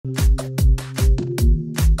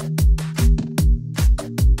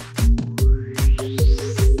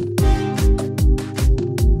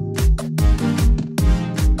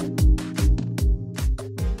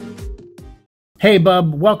Hey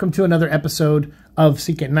bub, welcome to another episode of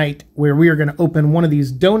Seek at Night, where we are going to open one of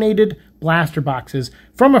these donated blaster boxes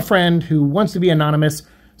from a friend who wants to be anonymous.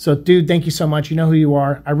 So dude, thank you so much. You know who you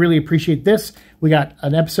are. I really appreciate this. We got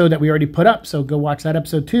an episode that we already put up, so go watch that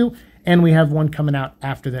episode too. And we have one coming out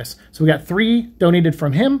after this. So we got 3 donated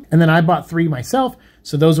from him, and then I bought 3 myself.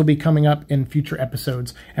 So those will be coming up in future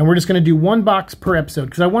episodes. And we're just going to do 1 box per episode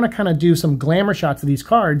because I want to kind of do some glamour shots of these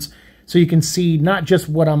cards so you can see not just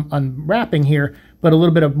what I'm unwrapping here, but a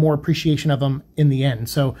little bit of more appreciation of them in the end.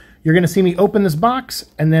 So you're going to see me open this box,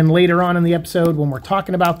 and then later on in the episode when we're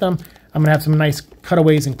talking about them, I'm going to have some nice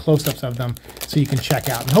cutaways and close-ups of them so you can check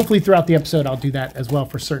out. And hopefully throughout the episode, I'll do that as well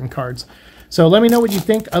for certain cards. So let me know what you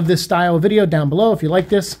think of this style of video down below if you like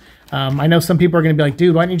this. I know some people are going to be like,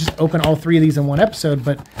 dude, why don't you just open all 3 of these in one episode?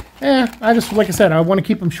 But I just, like I said, I want to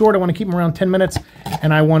keep them short. I want to keep them around 10 minutes.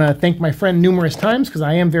 And I want to thank my friend numerous times because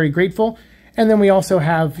I am very grateful. And then we also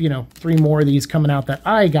have, 3 more of these coming out that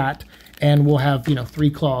I got. And we'll have, 3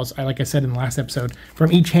 claws, like I said in the last episode,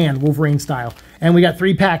 from each hand, Wolverine style. And we got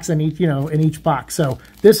 3 packs in each, in each box. So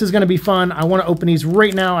this is going to be fun. I want to open these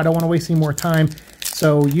right now. I don't want to waste any more time.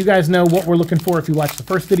 So you guys know what we're looking for if you watch the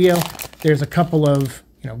first video. There's a couple of,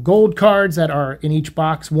 gold cards that are in each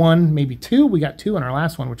box. 1, maybe 2. We got 2 in our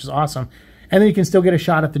last one, which is awesome. And then you can still get a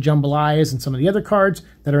shot at the jambalayas and some of the other cards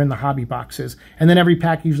that are in the hobby boxes. And then every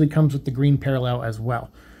pack usually comes with the green parallel as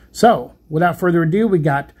well. So without further ado, we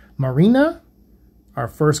got Marina, our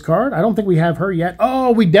first card. I don't think we have her yet.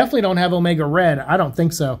 Oh, we definitely don't have Omega Red. I don't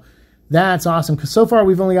think so. That's awesome, because so far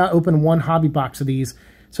we've only got opened 1 hobby box of these.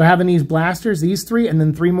 So having these blasters, these 3, and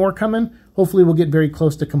then 3 more coming, hopefully we'll get very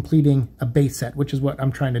close to completing a base set, which is what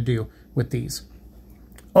I'm trying to do with these.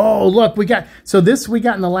 Oh, look, so this we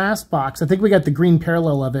got in the last box. I think we got the green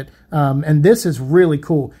parallel of it, and this is really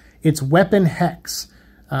cool. It's Weapon Hex.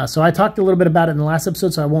 So I talked a little bit about it in the last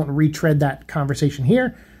episode, so I won't retread that conversation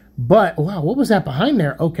here. But, wow, what was that behind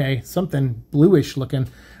there? Okay, something bluish looking.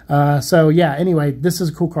 So, yeah, anyway, this is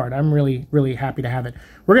a cool card. I'm really, really happy to have it.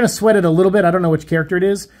 We're going to sweat it a little bit. I don't know which character it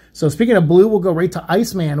is. So, speaking of blue, we'll go right to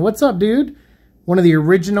Iceman. What's up, dude? One of the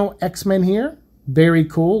original X-Men here. Very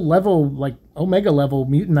cool. Level, like, Omega level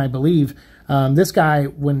mutant, I believe. This guy,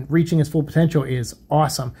 when reaching his full potential, is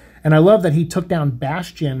awesome. And I love that he took down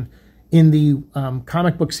Bastion in the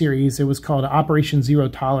comic book series. It was called Operation Zero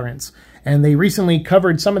Tolerance. And they recently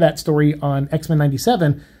covered some of that story on X-Men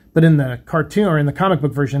 97, but in the cartoon, or in the comic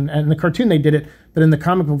book version, and in the cartoon they did it, but in the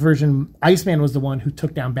comic book version, Iceman was the one who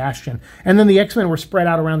took down Bastion. And then the X-Men were spread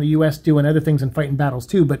out around the U.S. doing other things and fighting battles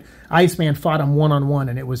too, but Iceman fought him one-on-one,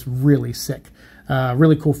 and it was really sick.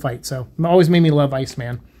 Really cool fight, so it always made me love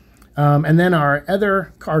Iceman. And then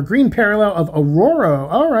our green parallel of Aurora.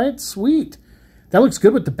 All right, sweet. That looks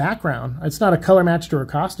good with the background. It's not a color match to her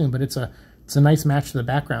costume, but it's a nice match to the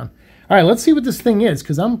background. All right, let's see what this thing is,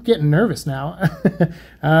 because I'm getting nervous now.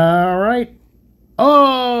 All right.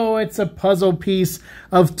 Oh, it's a puzzle piece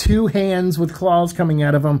of 2 hands with claws coming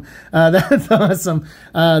out of them. That's awesome.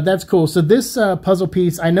 That's cool. So this puzzle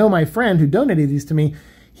piece, I know my friend who donated these to me,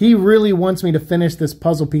 he really wants me to finish this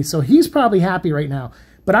puzzle piece. So he's probably happy right now.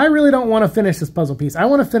 But I really don't want to finish this puzzle piece. I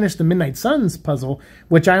want to finish the Midnight Suns puzzle,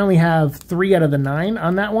 which I only have 3 out of the 9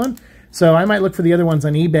 on that one. So I might look for the other ones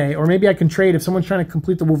on eBay, or maybe I can trade. If someone's trying to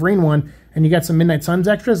complete the Wolverine one and you got some Midnight Suns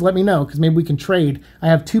extras, let me know, because maybe we can trade. I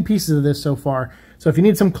have 2 pieces of this so far. So if you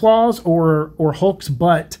need some claws or Hulk's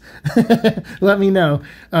butt, let me know.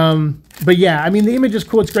 But yeah, I mean, the image is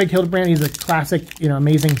cool. It's Greg Hildebrand. He's a classic,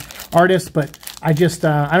 amazing artist, but I just,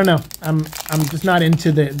 I don't know. I'm just not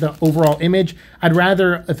into the overall image. I'd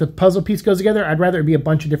rather, if a puzzle piece goes together, I'd rather it be a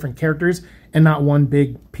bunch of different characters and not one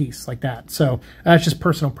big piece like that. So that's just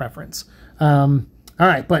personal preference. All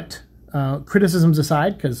right, but criticisms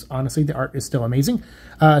aside, because honestly, the art is still amazing.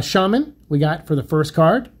 Shaman, we got for the first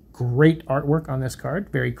card. Great artwork on this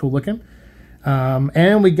card. Very cool looking.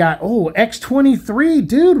 And we got, X-23.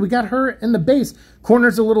 Dude, we got her in the base.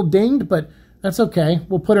 Corner's a little dinged, but that's okay.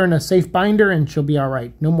 We'll put her in a safe binder and she'll be all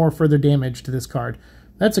right. No more further damage to this card.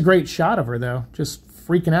 That's a great shot of her, though. Just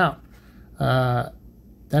freaking out.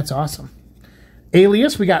 That's awesome.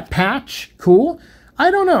 Alias, we got Patch. Cool.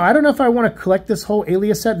 I don't know. I don't know if I want to collect this whole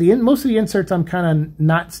Alias set. Most of the inserts I'm kind of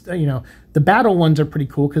not, the battle ones are pretty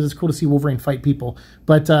cool because it's cool to see Wolverine fight people.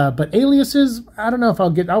 But Aliases, I don't know if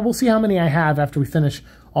we'll see how many I have after we finish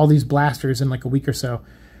all these blasters in like a week or so.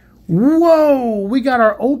 Whoa, we got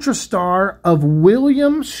our Ultra Star of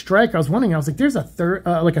William Stryker. I was wondering, I was like, there's a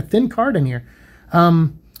like a thin card in here.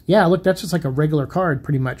 Yeah, look, that's just like a regular card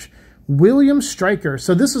pretty much. William Stryker.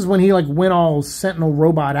 So this is when he like went all Sentinel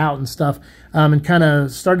robot out and stuff, and kind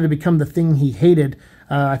of started to become the thing he hated.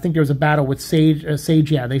 I think there was a battle with Sage.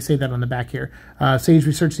 Sage, yeah, they say that on the back here. Sage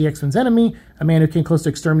researched the X-Men's enemy, a man who came close to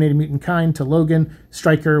exterminating mutant kind. To Logan,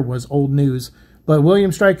 Stryker was old news. But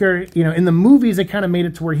William Stryker, you know, in the movies, they kind of made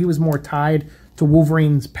it to where he was more tied to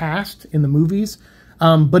Wolverine's past in the movies.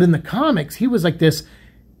 But in the comics, he was like this,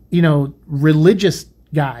 you know, religious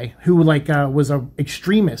guy who like was an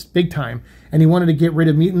extremist big time, and he wanted to get rid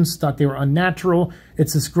of mutants, thought they were unnatural.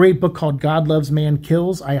 It's this great book called God Loves, Man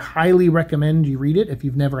Kills. I highly recommend you read it if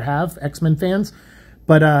you've never have, X-Men fans.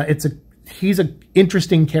 But he's an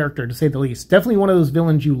interesting character, to say the least. Definitely one of those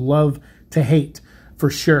villains you love to hate, for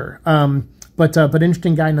sure. But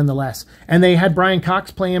interesting guy nonetheless. And they had Brian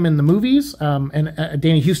Cox play him in the movies, and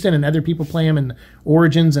Danny Houston and other people play him in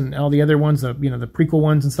Origins and all the other ones, the prequel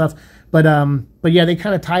ones and stuff. But yeah, they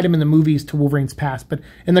kind of tied him in the movies to Wolverine's past. But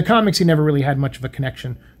in the comics, he never really had much of a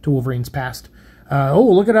connection to Wolverine's past. Oh,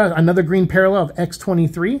 look at another green parallel of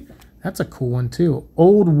X-23. That's a cool one too.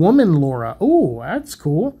 Old Woman Laura. Oh, that's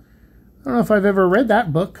cool. I don't know if I've ever read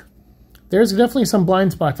that book. There's definitely some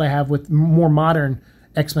blind spots I have with more modern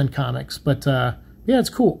X-Men comics, but yeah, it's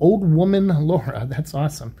cool. Old Woman Laura, that's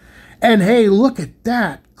awesome. And hey, look at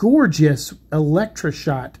that gorgeous Elektra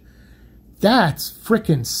shot. That's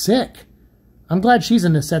freaking sick. I'm glad she's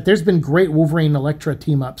in this set. There's been great Wolverine Elektra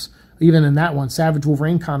team-ups, even in that one, Savage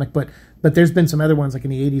Wolverine comic, but there's been some other ones like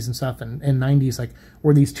in the 80s and stuff and 90s, like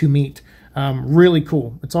where these two meet. Really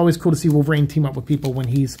cool. It's always cool to see Wolverine team up with people when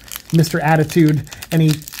he's Mr. Attitude and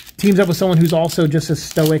he teams up with someone who's also just as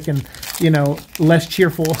stoic and, you know, less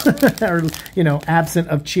cheerful or, you know, absent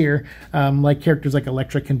of cheer, like characters like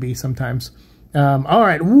Elektra can be sometimes. All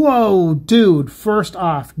right. Whoa, dude. First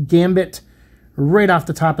off, Gambit right off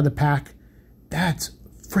the top of the pack. That's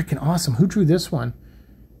freaking awesome. Who drew this one?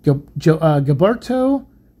 Gilberto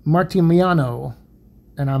Martimiano.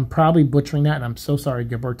 And I'm probably butchering that, and I'm so sorry,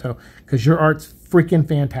 Gilberto, because your art's freaking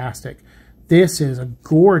fantastic. This is a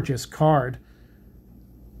gorgeous card.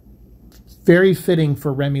 Very fitting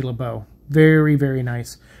for Remy LeBeau. Very, very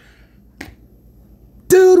nice.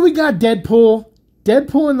 Dude, we got Deadpool.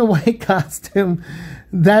 Deadpool in the white costume.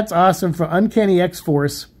 That's awesome. For Uncanny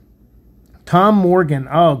X-Force. Tom Morgan.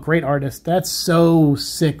 Oh, great artist. That's so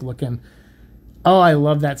sick looking. Oh, I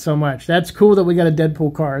love that so much. That's cool that we got a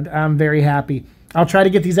Deadpool card. I'm very happy. I'll try to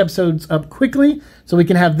get these episodes up quickly so we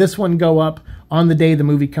can have this one go up on the day the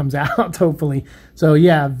movie comes out, hopefully. So,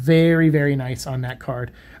 yeah, very, very nice on that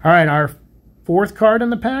card. All right, our fourth card in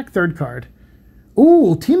the pack, third card.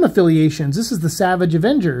 Ooh, team affiliations. This is the Savage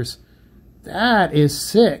Avengers. That is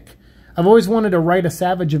sick. I've always wanted to write a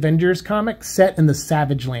Savage Avengers comic set in the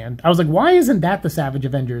Savage Land. I was like, why isn't that the Savage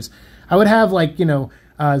Avengers? I would have, like, you know,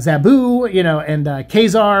 Zabu, you know, and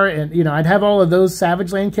Kazar, and, you know, I'd have all of those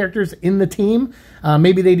Savage Land characters in the team.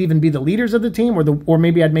 Maybe they'd even be the leaders of the team, or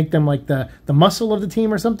maybe I'd make them like the muscle of the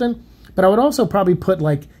team or something. But I would also probably put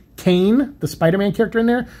like Kane, the Spider-Man character, in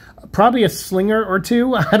there. Probably a slinger or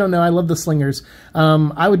two. I don't know. I love the slingers.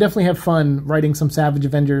 I would definitely have fun writing some Savage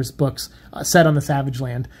Avengers books set on the Savage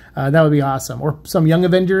Land. That would be awesome. Or some Young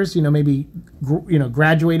Avengers, you know, maybe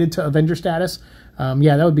graduated to Avenger status.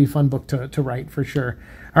 Yeah, that would be a fun book to write for sure.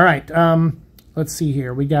 All right, let's see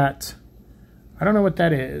here. We got, I don't know what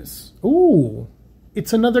that is. Ooh,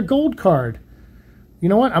 it's another gold card. You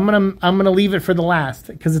know what? I'm gonna leave it for the last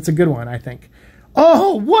because it's a good one, I think.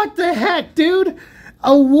 Oh, what the heck, dude?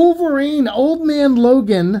 A Wolverine Old Man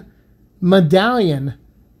Logan medallion.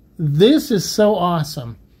 This is so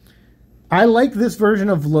awesome. I like this version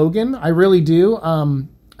of Logan. I really do.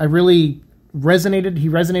 I really resonated. He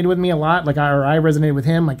resonated with me a lot. Like I resonated with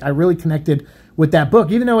him. Like I really connected with that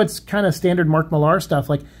book, even though it's kind of standard Mark Millar stuff.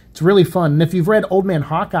 Like it's really fun. And if you've read Old Man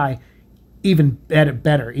Hawkeye, even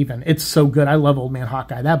better. Even it's so good. I love Old Man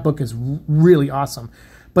Hawkeye. That book is really awesome.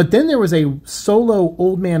 But then there was a solo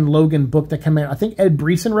Old Man Logan book that came out. I think Ed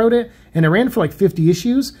Brisson wrote it, and it ran for like 50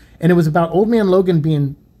 issues. And it was about Old Man Logan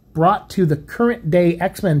being brought to the current day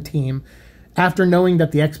X-Men team after knowing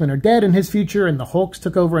that the X-Men are dead in his future, and the Hulks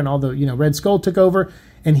took over, and all the Red Skull took over,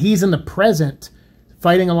 and he's in the present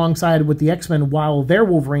fighting alongside with the X-Men while their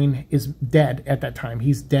Wolverine is dead at that time.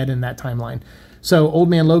 He's dead in that timeline. So Old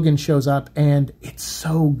Man Logan shows up, and it's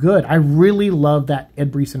so good. I really love that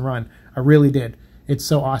Ed Brisson run. I really did. It's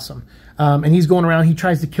so awesome. And he's going around. He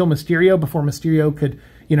tries to kill Mysterio before Mysterio could,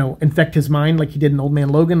 infect his mind like he did in Old Man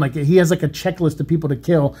Logan. Like he has like a checklist of people to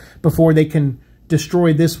kill before they can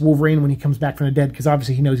destroy this Wolverine when he comes back from the dead, because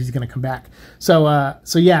obviously he knows he's going to come back. So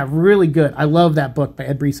yeah, really good. I love that book by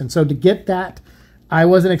Ed Brisson. So to get that, I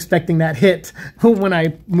wasn't expecting that hit when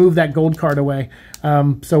I moved that gold card away.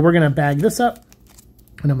 So we're going to bag this up,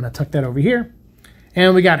 and I'm going to tuck that over here.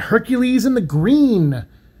 And we got Hercules in the green.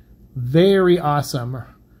 Very awesome.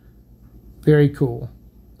 Very cool.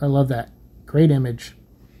 I love that. Great image.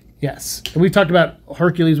 Yes. And we talked about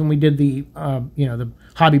Hercules when we did the, the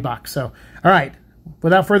hobby box. So, all right.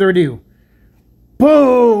 Without further ado,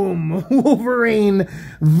 boom! Wolverine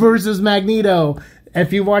versus Magneto.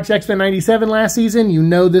 If you watched X-Men 97 last season, you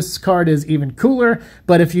know this card is even cooler.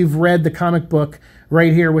 But if you've read the comic book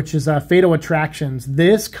right here, which is Fatal Attractions,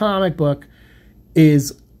 this comic book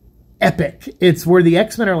is epic. It's where the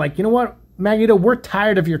X-Men are like, you know what, Magneto, we're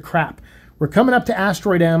tired of your crap. We're coming up to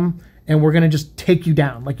Asteroid M, and we're going to just take you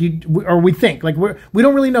down. Like we think. Like we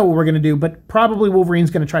don't really know what we're going to do, but probably Wolverine's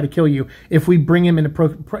going to try to kill you if we bring him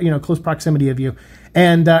into close proximity of you.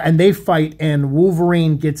 And they fight, and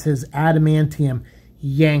Wolverine gets his adamantium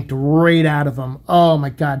yanked right out of him. Oh my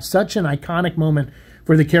God, such an iconic moment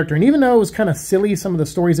for the character. And even though it was kind of silly, some of the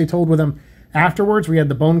stories they told with him afterwards, we had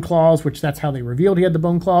the bone claws, which that's how they revealed he had the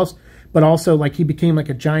bone claws, but also like he became like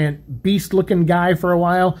a giant beast looking guy for a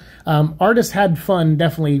while. Artists had fun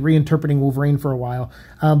definitely reinterpreting Wolverine for a while.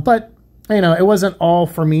 But it wasn't all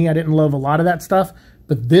for me. I didn't love a lot of that stuff,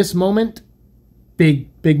 but this moment,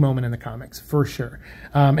 big moment in the comics, for sure.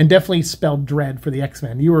 And definitely spelled dread for the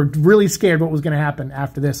X-Men. You were really scared what was going to happen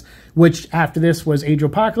after this, which after this was Age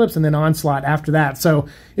of Apocalypse and then Onslaught after that. So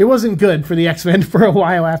it wasn't good for the X-Men for a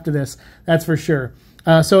while after this, that's for sure.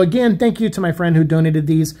 So again, thank you to my friend who donated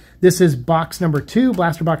these. This is box number 2,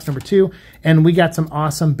 blaster box number 2, and we got some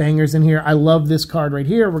awesome bangers in here. I love this card right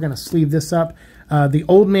here. We're going to sleeve this up. The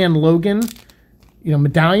Old Man Logan,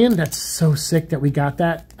 medallion. That's so sick that we got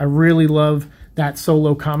that. I really love that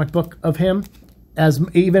solo comic book of him,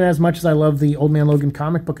 even as much as I love the Old Man Logan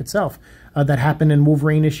comic book itself. That happened in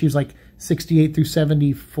Wolverine issues like 68 through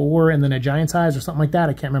 74, and then a giant size or something like that.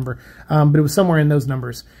 I can't remember, but it was somewhere in those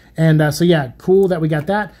numbers. And so yeah, cool that we got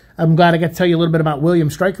that. I'm glad I got to tell you a little bit about William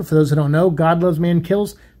Stryker. For those who don't know, God Loves Man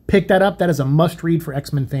Kills. Pick that up. That is a must-read for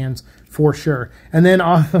X-Men fans for sure. And then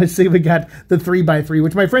obviously we got the 3x3,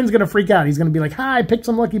 which my friend's going to freak out. He's going to be like, hi, I picked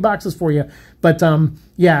some lucky boxes for you. But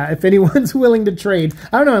yeah, if anyone's willing to trade,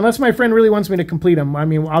 I don't know, unless my friend really wants me to complete them. I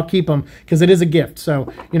mean, I'll keep them because it is a gift.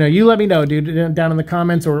 So, you let me know, dude, down in the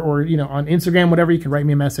comments or on Instagram, whatever. You can write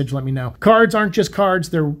me a message, let me know. Cards aren't just cards.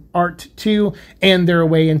 They're art too, and they're a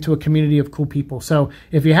way into a community of cool people. So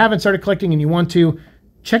if you haven't started collecting and you want to,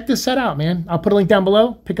 check this set out, man. I'll put a link down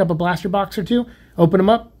below. Pick up a blaster box or two. Open them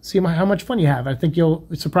up. See how much fun you have. I think you'll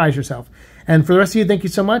surprise yourself. And for the rest of you, thank you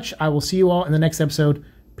so much. I will see you all in the next episode.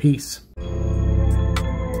 Peace.